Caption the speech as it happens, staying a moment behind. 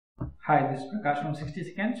Hi, this is Prakash from 60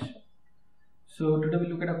 Seconds. So today we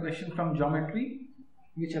look at a question from geometry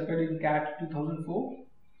which appeared in CAT 2004.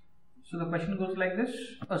 So the question goes like this: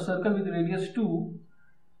 a circle with radius 2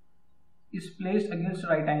 is placed against a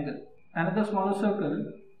right angle. Another smaller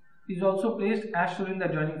circle is also placed as shown in the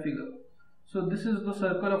adjoining figure. So this is the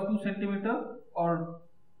circle of 2 cm or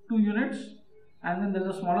 2 units, and then there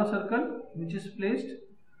is a smaller circle which is placed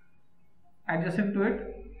adjacent to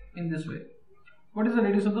it in this way. What is the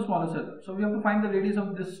radius of the smaller circle? So we have to find the radius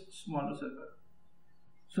of this smaller circle.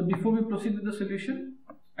 So before we proceed with the solution,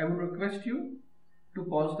 I would request you to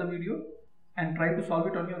pause the video and try to solve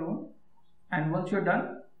it on your own, and once you are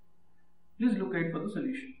done, please look at it for the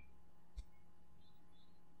solution.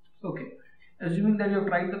 Okay, assuming that you have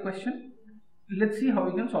tried the question, let's see how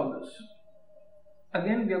we can solve this.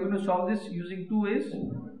 Again, we are going to solve this using two ways: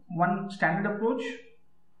 one standard approach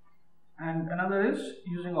and another is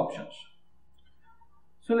using options.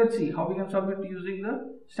 So let's see how we can solve it using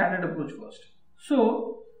the standard approach first.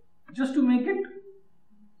 So just to make it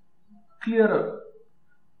clearer,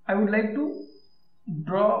 I would like to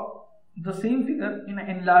draw the same figure in an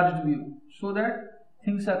enlarged view so that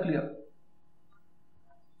things are clear.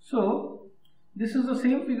 So this is the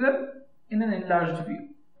same figure in an enlarged view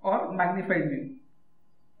or magnified view.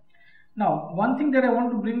 Now, one thing that I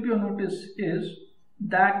want to bring to your notice is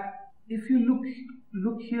that if you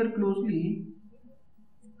look here closely,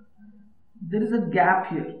 there is a gap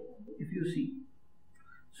here, if you see.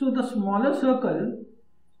 So the smaller circle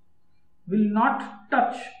will not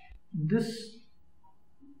touch this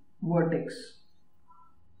vertex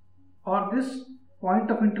or this point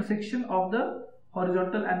of intersection of the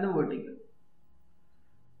horizontal and the vertical.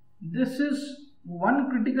 This is one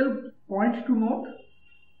critical point to note,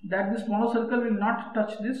 that the smaller circle will not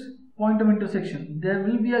touch this point of intersection. There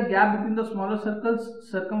will be a gap between the smaller circle's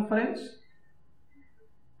circumference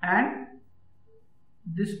and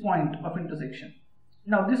this point of intersection.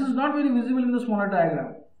 Now this is not very visible in the smaller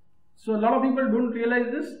diagram, so a lot of people don't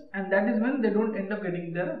realize this, and that is when they don't end up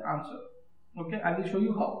getting their answer. Okay, I will show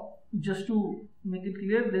you how. Just to make it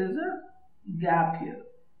clear, there is a gap here.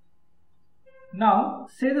 Now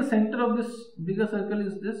say the center of this bigger circle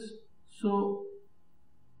is this, so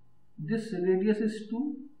this radius is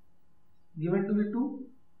 2, given to be 2.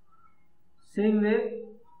 Same way,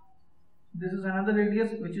 this is another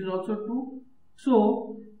radius which is also 2.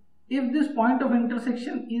 So if this point of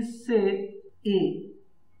intersection is say A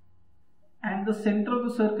and the center of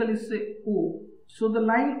the circle is say O, so the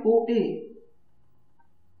line OA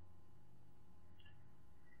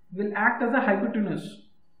will act as a hypotenuse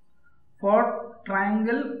for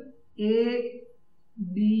triangle ABO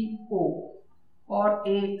or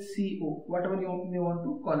ACO, whatever you may want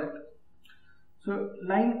to call it. So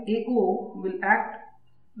line AO will act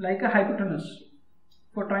like a hypotenuse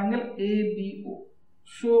for triangle ABO.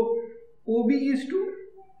 So OB is 2.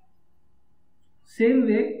 Same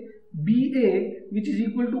way, BA, which is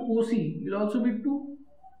equal to OC, will also be 2.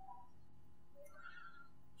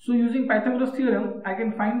 So using Pythagoras theorem, I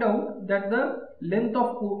can find out that the length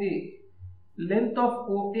of OA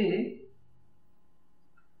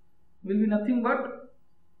will be nothing but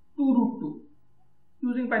 2√2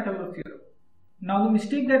 using Pythagoras theorem. Now the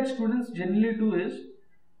mistake that students generally do is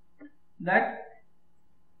that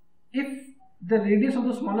if the radius of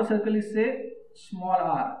the smaller circle is say small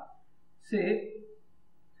r, say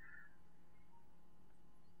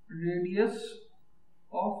radius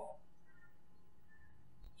of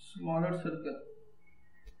smaller circle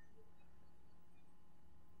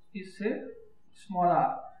is say small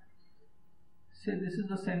r, say this is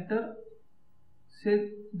the center,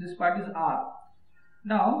 say this part is r.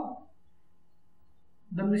 Now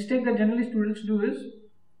the mistake that generally students do is,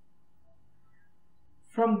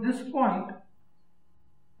 from this point,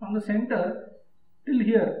 from the center till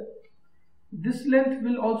here, this length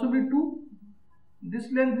will also be 2,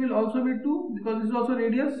 this length will also be 2 because this is also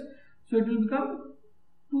radius, so it will become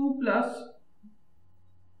 2 plus,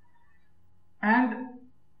 and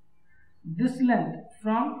this length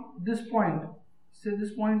from this point, say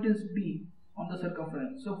this point is B on the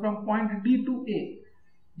circumference, so from point D to A,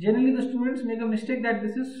 generally the students make a mistake that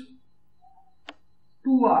this is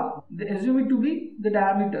 2r, they assume it to be the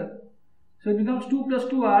diameter, so it becomes 2 plus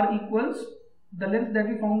 2r equals the length that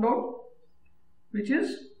we found out, which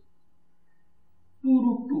is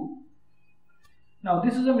 2√2. Now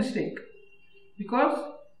this is a mistake because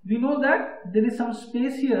we know that there is some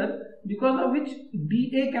space here because of which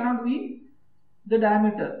DA cannot be the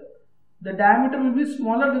diameter. The diameter will be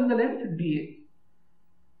smaller than the length DA.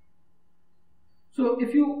 So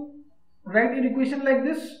if you write an equation like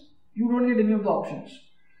this, you don't get any of the options,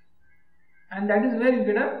 and that is where you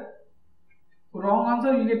get a wrong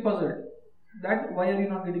answer, you get puzzled that why are you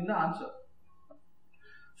not getting the answer.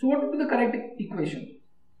 So what would be the correct equation?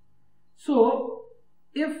 So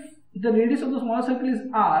if the radius of the smaller circle is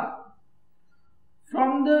r,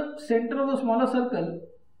 from the center of the smaller circle,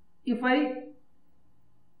 if I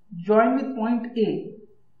join with point A,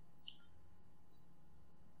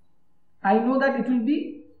 I know that it will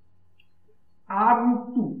be r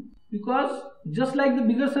root 2, because just like the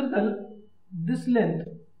bigger circle, this length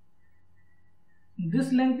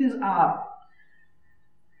is r,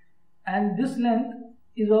 and this length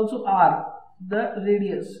is also r, the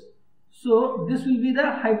radius. So this will be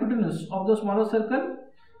the hypotenuse of the smaller circle.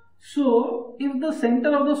 So if the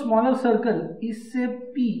center of the smaller circle is say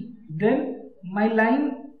P, then my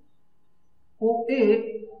line OA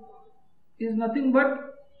is nothing but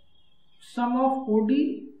sum of OD,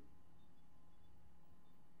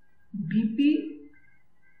 BP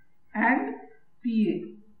and PA.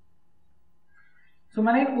 So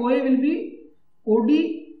my line OA will be OD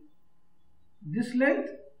this length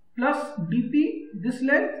plus DP this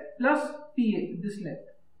length plus PA this length.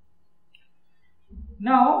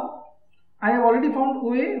 Now I have already found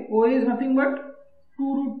OA. OA is nothing but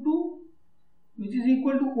 2 root 2, which is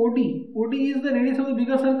equal to OD. OD is the radius of the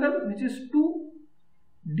bigger circle, which is 2.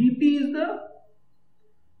 DP is the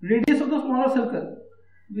radius of the smaller circle,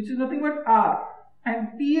 which is nothing but r, and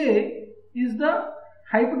PA is the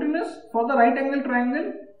hypotenuse for the right angle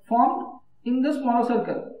triangle formed in the smaller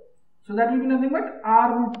circle. So that will be nothing but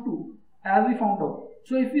r root 2, as we found out.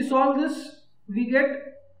 So if we solve this, we get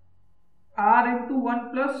r into 1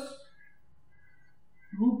 plus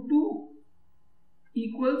root 2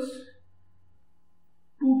 equals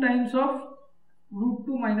 2 times of root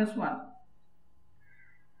 2 minus 1.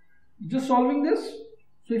 Just solving this,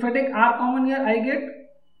 so if I take r common here, I get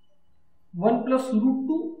 1 plus root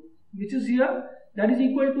 2, which is here, that is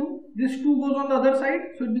equal to, this 2 goes on the other side,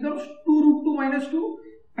 so it becomes 2 root 2 minus 2,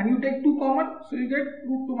 and you take 2 common, so you get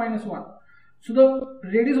root 2 minus 1. So the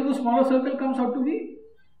radius of the smaller circle comes out to be,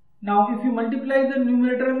 now if you multiply the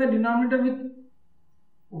numerator and the denominator with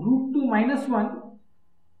root 2 minus 1,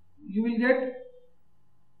 you will get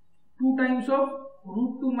 2 times of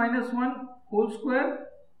root 2 minus 1 whole square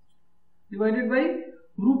divided by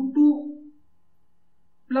root 2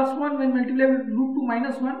 plus 1 when multiplied with root 2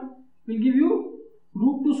 minus 1 will give you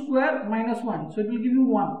root 2 square minus 1. So it will give you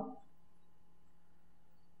 1,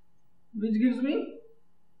 which gives me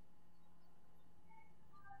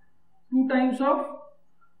 2 times of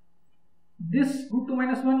this root 2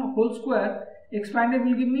 minus 1 whole square expanded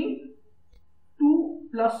will give me 2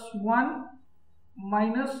 plus 1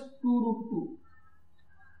 minus 2 root 2,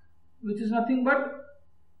 which is nothing but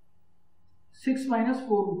 6 minus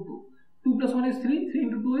 4 root 2. 2 plus 1 is 3, 3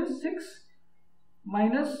 into 2 is 6,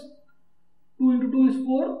 minus 2 into 2 is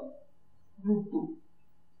 4 root 2,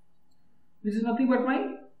 which is nothing but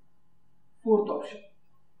my fourth option.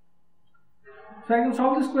 So I can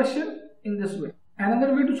solve this question in this way.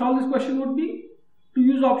 Another way to solve this question would be to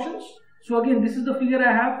use options. So again, this is the figure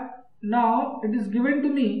I have. Now it is given to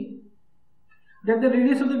me that the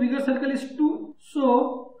radius of the bigger circle is 2.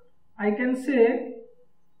 So I can say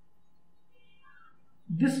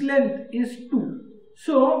this length is 2.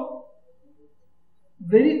 So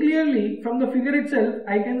very clearly from the figure itself,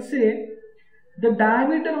 I can say the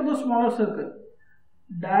diameter of the smaller circle,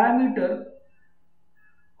 diameter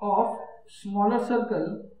of smaller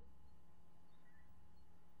circle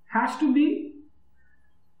has to be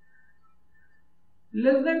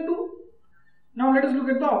less than 2. Now let us look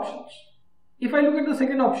at the options. If I look at the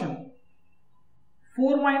second option,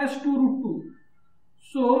 4 minus 2 root 2.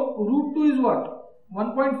 So root 2 is what?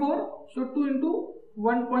 1.4. So 2 into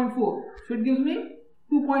 1.4. So it gives me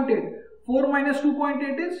 2.8. 4 minus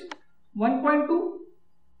 2.8 is 1.2.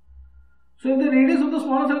 So if the radius of the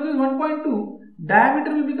smaller circle is 1.2,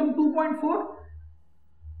 diameter will become 2.4.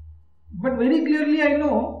 But very clearly I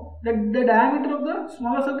know that the diameter of the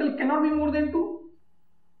smaller circle cannot be more than 2.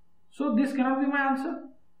 So this cannot be my answer,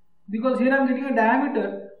 because here I am getting a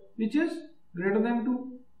diameter which is greater than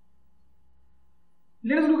 2.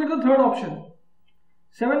 Let us look at the third option.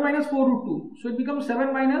 7 minus 4 root 2. So it becomes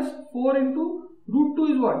 7 minus 4 into root 2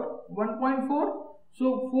 is what? 1.4.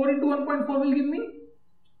 So 4 into 1.4 will give me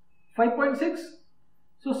 5.6.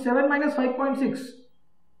 So 7 minus 5.6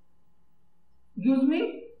 gives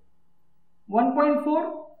me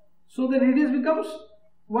 1.4. So the radius becomes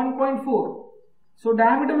 1.4. So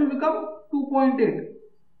diameter will become 2.8.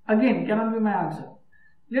 Again, cannot be my answer.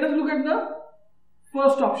 Let us look at the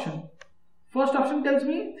first option. First option tells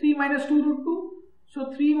me 3 minus 2 root 2.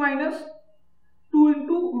 So 3 minus 2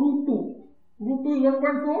 into root 2. Root 2 is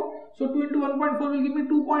 1.4. So 2 into 1.4 will give me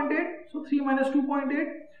 2.8. So 3 minus 2.8,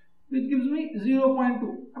 which gives me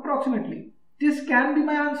 0.2 approximately. This can be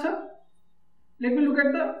my answer. Let me look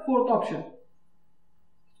at the fourth option.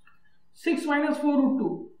 6 minus 4 root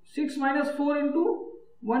 2. 6 minus 4 into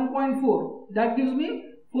 1.4. That gives me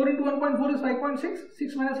 4 into 1.4 is 5.6.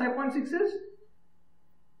 6 minus 5.6 is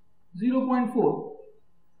 0.4.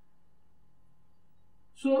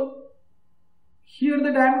 So here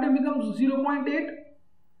the diameter becomes 0.8.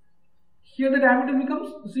 Here the diameter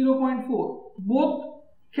becomes 0.4. Both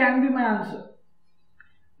can be my answer.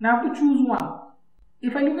 Now I have to choose one.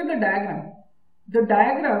 If I look at the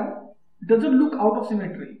diagram doesn't look out of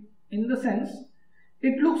symmetry, in the sense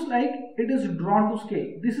it looks like it is drawn to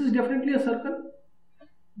scale. This is definitely a circle.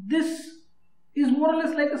 This is more or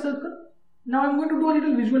less like a circle. Now I am going to do a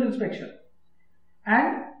little visual inspection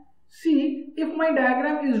and see if my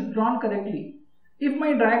diagram is drawn correctly. If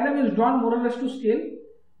my diagram is drawn more or less to scale,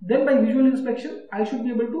 then by visual inspection I should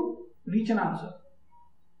be able to reach an answer.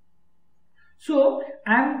 So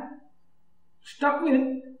I am stuck with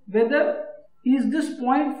whether is this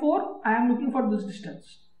 0.4, I am looking for this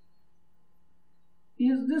distance.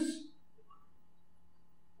 Is this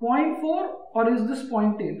 0.4 or is this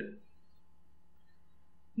 0.8?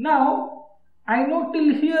 Now I know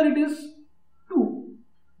till here it is 2.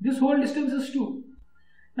 This whole distance is 2.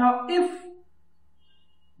 Now if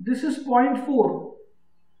this is 0.4,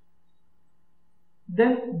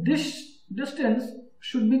 then this distance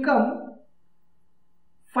should become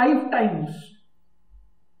 5 times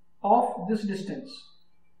of this distance.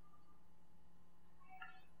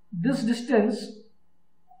 This distance,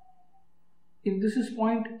 if this is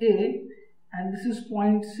point A and this is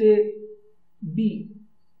point say B,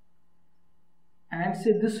 and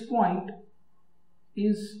say this point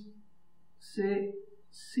is say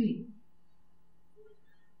C,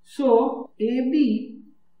 so AB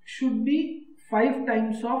should be 5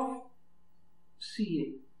 times of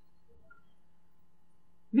CA,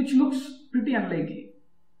 which looks pretty unlikely,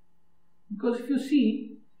 because if you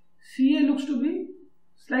see, CA looks to be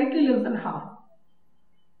slightly less than half.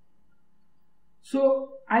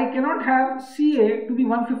 So I cannot have CA to be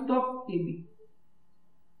 1/5 of AB.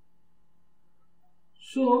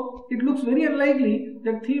 So it looks very unlikely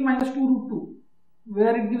that 3 minus 2 root 2,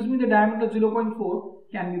 where it gives me the diameter 0.4,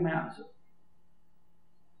 can be my answer.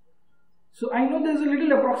 So I know there is a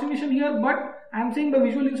little approximation here, but I am saying by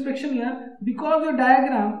visual inspection here, because your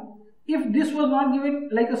diagram, if this was not given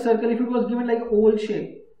like a circle, if it was given like an oval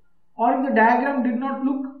shape, or if the diagram did not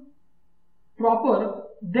look proper,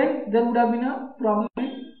 then there would have been a problem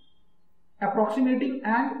in approximating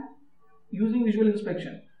and using visual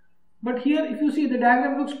inspection. But here if you see, the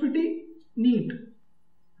diagram looks pretty neat,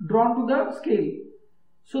 drawn to the scale.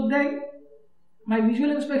 So then my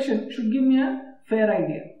visual inspection should give me a fair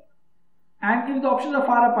idea. And if the options are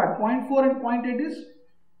far apart, 0.4 and 0.8 is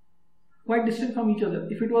quite distant from each other.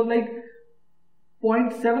 If it was like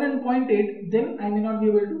 0.7 and 0.8, then I may not be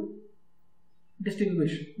able to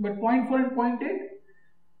distinguish. But 0.4 and 0.8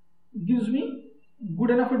 gives me good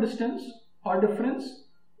enough a distance or difference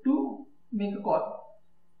to make a call.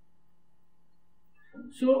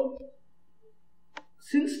 So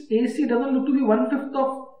since AC doesn't look to be 1/5 of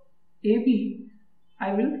AB,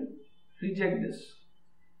 I will reject this.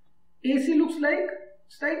 AC looks like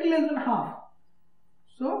slightly less than half,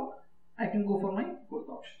 so I can go for my fourth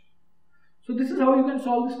option. So this is how you can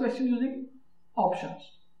solve this question using options.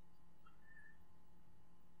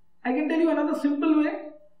 I can tell you another simple way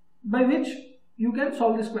by which you can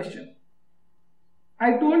solve this question.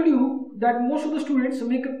 I told you that most of the students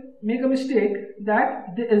make a mistake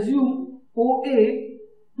that they assume OA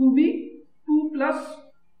to be 2 plus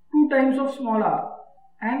 2 times of small r,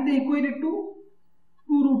 and they equate it to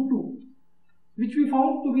 2 root 2, which we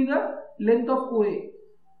found to be the length of OA.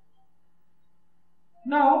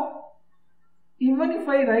 Now, even if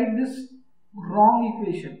I write this wrong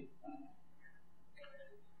equation,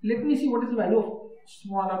 let me see what is the value of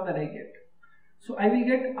small r that I get. So I will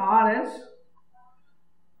get r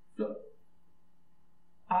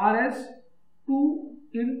as 2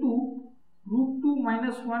 into root 2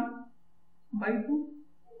 minus 1 by 2.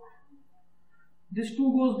 This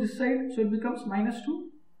 2 goes this side, so it becomes minus 2.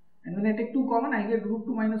 And when I take 2 common, I get root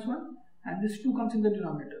 2 minus 1, and this 2 comes in the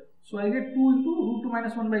denominator. So I get 2 into root 2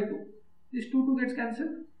 minus 1 by 2. This 2 gets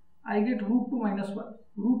cancelled. I get root 2 minus 1.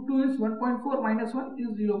 Root 2 is 1.4 minus 1 is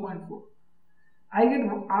 0.4. I get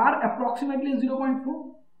r approximately 0.4.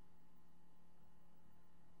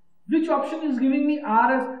 Which option is giving me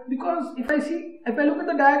r as, because if I look at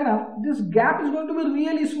the diagram, this gap is going to be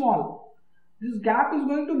really small. This gap is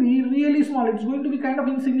going to be really small. It's going to be kind of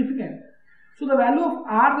insignificant. So the value of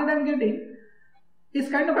R that I am getting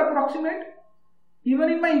is kind of approximate.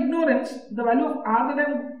 Even in my ignorance, the value of R that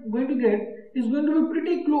I am going to get is going to be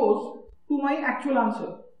pretty close to my actual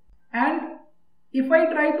answer. And if I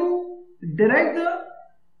try to derive the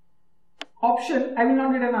option, I will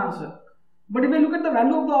not get an answer. But if I look at the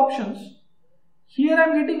value of the options, here I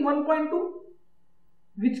am getting 1.2,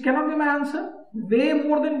 which cannot be my answer, way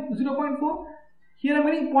more than 0.4. Here I am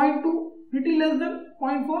getting 0.2, pretty less than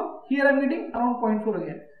 0.4. Here I am getting around 0.4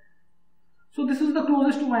 again. So this is the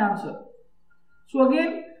closest to my answer. So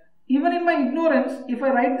again, even in my ignorance, if I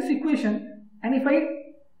write this equation and if I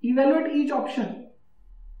evaluate each option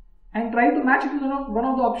and try to match it with one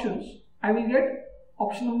of the options, I will get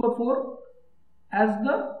option number 4 as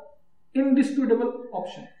the indisputable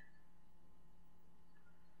option,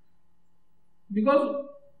 because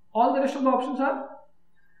all the rest of the options are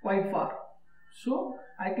quite far. So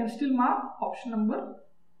I can still mark option number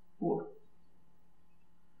 4.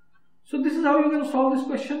 So this is how you can solve this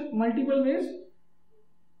question multiple ways,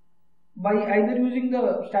 by either using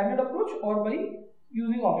the standard approach or by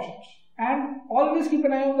using options. And always keep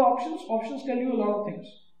an eye on the options. Options tell you a lot of things.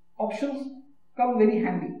 Options come very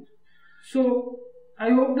handy. So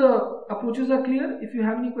I hope the approaches are clear. If you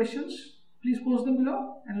have any questions, please post them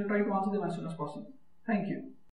below and I'll try to answer them as soon as possible. Thank you.